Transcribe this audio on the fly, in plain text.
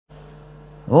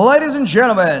Ladies and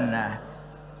gentlemen,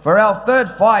 for our third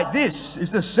fight, this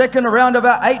is the second round of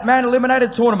our 8-man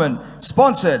eliminated tournament,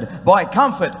 sponsored by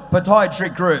Comfort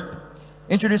Podiatry Group.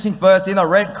 Introducing first in the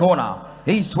red corner,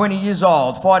 he's 20 years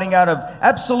old, fighting out of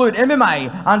Absolute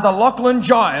MMA under Lachlan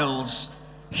Giles,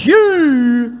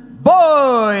 Hugh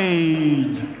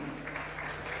Boyd.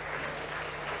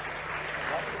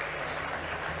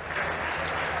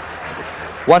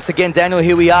 Once again, Daniel,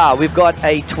 here we are. We've got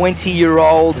a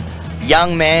 20-year-old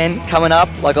young man coming up.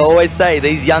 Like I always say,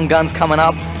 these young guns coming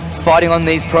up, fighting on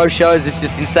these pro shows. It's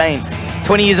just insane.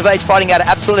 20 years of age, fighting out of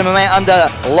Absolute MMA under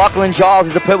Lachlan Giles.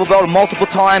 He's a purple belt,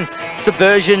 multiple-time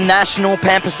Subversion National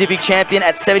Pan-Pacific champion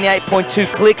at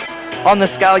 78.2 clicks on the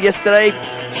scale yesterday.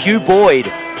 Hugh Boyd.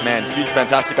 Man, Hugh's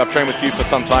fantastic. I've trained with Hugh for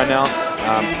some time now.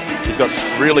 He's got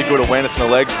really good awareness in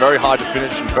the legs, very hard to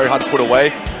finish and very hard to put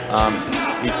away.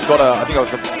 He got I think it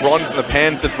was a bronze in the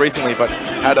pans just recently, but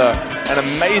had an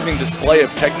amazing display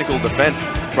of technical defense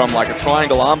from like a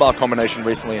triangle armbar combination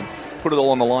recently and put it all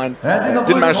on the line.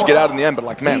 Didn't manage to get out in the end, but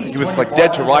like, man, he was like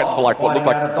dead to rights for like what looked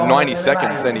like 90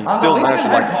 seconds, and he still managed to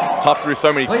like tough through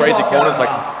so many crazy corners.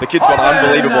 Like, the kid's got an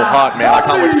unbelievable heart, man. I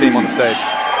can't wait to see him on the stage.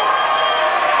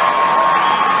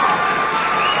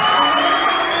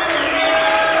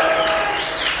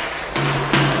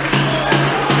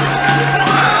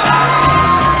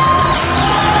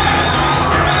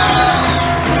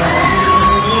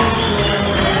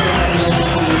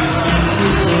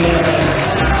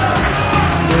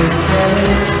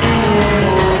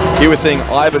 Here we're seeing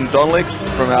Ivan Donlic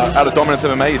from out of Dominance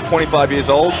MMA. He's 25 years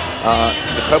old.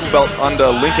 The purple belt under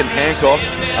Lincoln Hancock.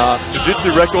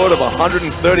 Jiu-jitsu record of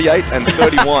 138 and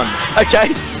 31. Okay.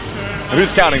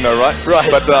 Who's counting though, right? Right.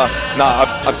 But no,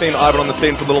 I've seen Ivan on the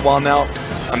scene for a little while now.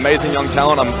 Amazing young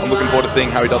talent. I'm looking forward to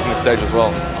seeing how he does on the stage as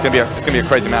well. It's gonna be a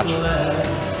crazy match.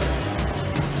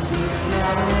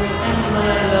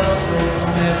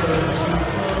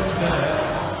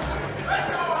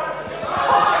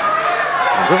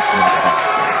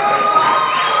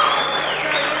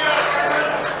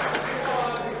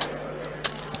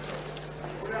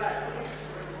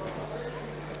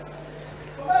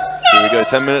 Here we go,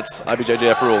 10 minutes,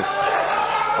 IBJJF rules.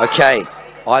 Okay,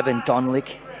 Ivan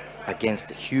Donlic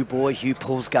against Hugh Boyd. Hugh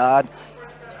pulls guard.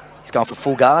 He's going for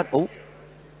full guard. Oh,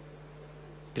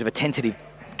 bit of a tentative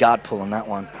guard pull on that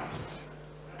one.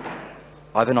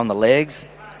 Ivan on the legs.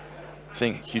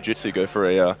 Seeing Hugh Jitsu go for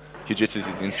a Jiu-Jitsu's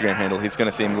his Instagram handle. He's going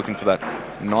to see him looking for that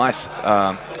nice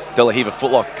De La Riva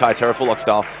footlock, Kaitera footlock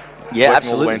style. Yeah,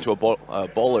 absolutely. All the way into a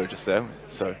bowler just there.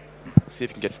 So, see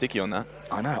if he can get sticky on that.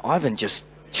 I know. Ivan just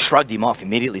shrugged him off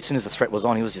immediately. As soon as the threat was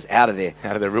on, he was just out of there.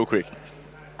 Out of there real quick.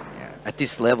 Yeah. At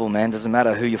this level, man, doesn't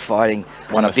matter who you're fighting.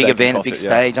 On a big event, a big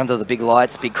stage, under the big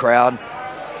lights, big crowd.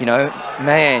 You know,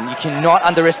 man, you cannot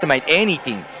underestimate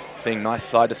anything. Seeing nice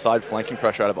side-to-side flanking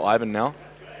pressure out of Ivan now.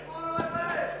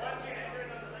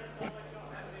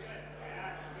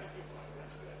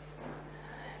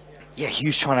 Yeah,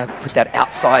 Hugh's trying to put that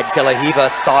outside De La Riva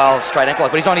style straight ankle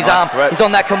lock, but he's on his arm. He's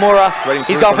on that Kimura.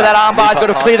 He's going for that armbar. He's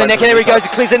got to clear the neck, and there he goes. He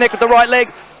clears the neck with the right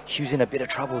leg. Hugh's in a bit of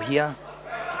trouble here.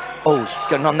 Oh, he's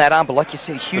got on that arm, but like you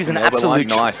said, Hugh's an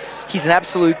absolute he's an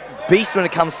absolute beast when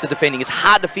it comes to defending. It's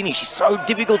hard to finish. He's so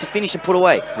difficult to finish and put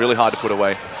away. Really hard to put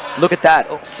away. Look at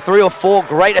that. 3 or 4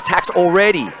 great attacks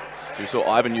already. So you saw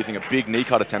Ivan using a big knee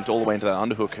cut attempt all the way into that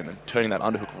underhook and then turning that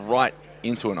underhook right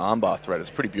into an armbar threat.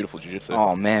 It's pretty beautiful jiu-jitsu.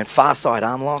 Oh man, far side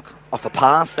arm lock off the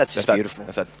pass. That's just beautiful.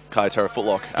 That's that Kaitera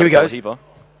footlock. Here he goes.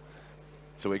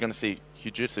 So we're going to see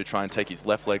Jiu-Jitsu try and take his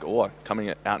left leg or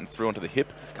coming out and through onto the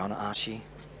hip. He's going to Archie.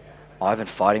 Ivan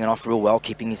fighting it off real well,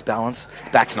 keeping his balance.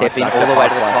 Backstepping all the way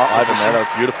to the top. Ivan there, that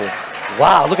was beautiful.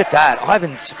 Wow, look at that.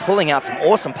 Ivan's pulling out some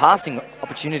awesome passing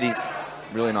opportunities.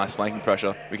 Really nice flanking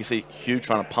pressure. We can see Hugh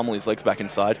trying to pummel his legs back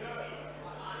inside.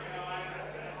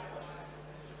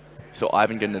 So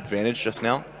Ivan get an advantage just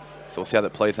now. So we'll see how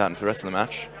that plays out in the rest of the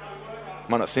match.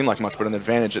 Might not seem like much, but an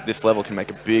advantage at this level can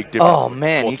make a big difference. Oh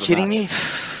man, are you kidding me?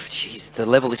 Jeez, the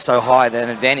level is so high that an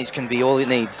advantage can be all it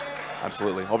needs.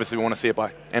 Absolutely. Obviously, we want to see it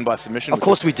end by submission. Of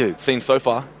course we do. Seen so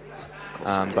far. Of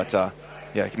course we do. But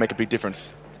yeah, it can make a big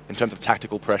difference in terms of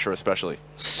tactical pressure, especially.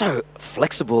 So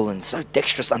flexible and so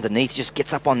dexterous underneath. Just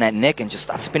gets up on that neck and just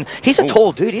starts spinning. He's a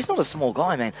tall dude. He's not a small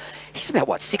guy, man. He's about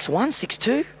what, 6'1",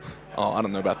 6'2"? Oh, I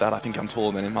don't know about that. I think I'm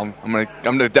taller than him. I'm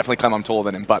gonna definitely claim I'm taller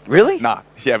than him. But really? Nah.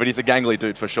 Yeah, but he's a gangly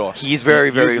dude for sure. He is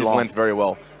very long. He uses his length very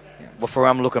well. Yeah. Well, for where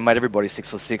I'm looking, mate, everybody's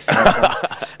 6'6".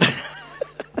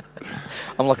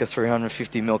 I'm like a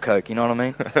 350 mil Coke. You know what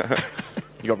I mean?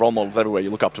 You got role models everywhere. You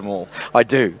look up to them all. I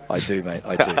do, mate.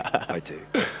 I do.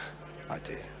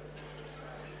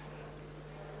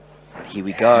 Here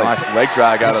we go. Nice leg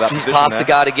drag out of that He's position past there. the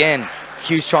guard again.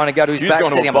 Hugh's trying to go to his back,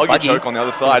 going setting to up a buggy. choke on the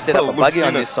other side. Set up a buggy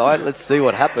on this side. Let's see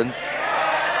what happens.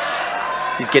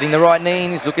 He's getting the right knee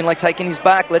in. He's looking like taking his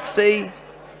back. Let's see.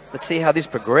 Let's see how this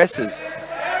progresses.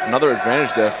 Another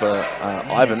advantage there for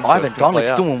Ivan. Ivan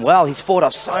Donlic's doing well. He's fought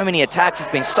off so many attacks. He's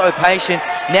been so patient.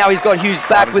 Now he's got Hugh's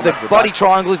back with the body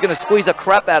triangle. He's going to squeeze the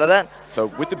crap out of that. So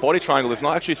with the body triangle, there's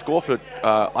not actually a score for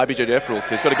IBJJF rules.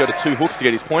 So he's got to go to 2 hooks to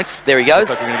get his points. There he goes.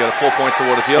 Looks like we're going to go to 4 points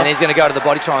awarded here. And he's going to go to the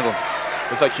body triangle.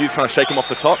 Looks like Hugh's trying to shake him off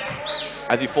the top.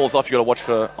 As he falls off, you got to watch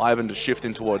for Ivan to shift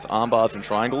in towards arm bars and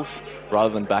triangles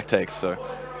rather than back takes. So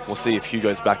we'll see if Hugh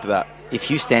goes back to that. If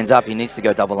Hugh stands up, he needs to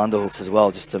go double underhooks as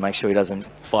well, just to make sure he doesn't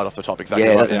slide off the top. Exactly.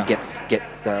 Yeah, right, doesn't get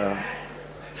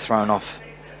thrown off.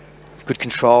 Good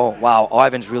control. Wow,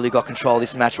 Ivan's really got control of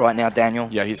this match right now, Daniel.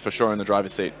 Yeah, he's for sure in the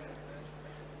driver's seat.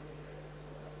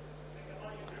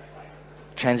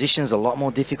 Transition's a lot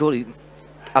more difficult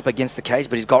up against the cage,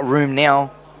 but he's got room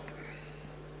now.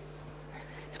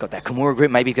 He's got that Kimura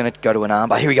grip. Maybe he's going to go to an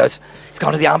armbar. Here he goes. He's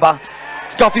going to the armbar.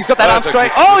 He's got that arm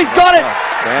straight. Oh, he's got it.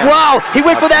 Wow, he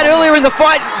went for that earlier in the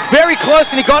fight. Very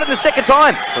close, and he got it the second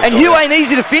time. And Hugh ain't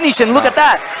easy to finish, and look at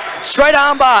that. Straight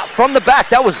armbar from the back.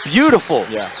 That was beautiful.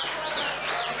 Yeah.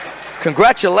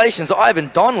 Congratulations, Ivan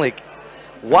Donlic.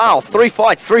 Wow, 3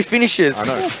 fights, 3 finishes. I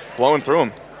know, blowing through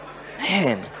him.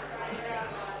 Man.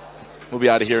 We'll be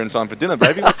out of here in time for dinner,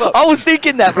 baby. What's up? I was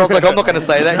thinking that, but I was like, I'm not going to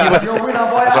say that.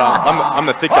 I'm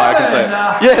the thick guy, I can say it.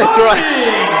 Yeah, that's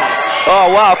right.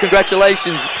 Oh, wow,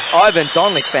 congratulations, Ivan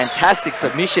Donlic. Fantastic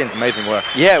submission. Amazing work.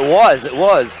 Yeah, it was.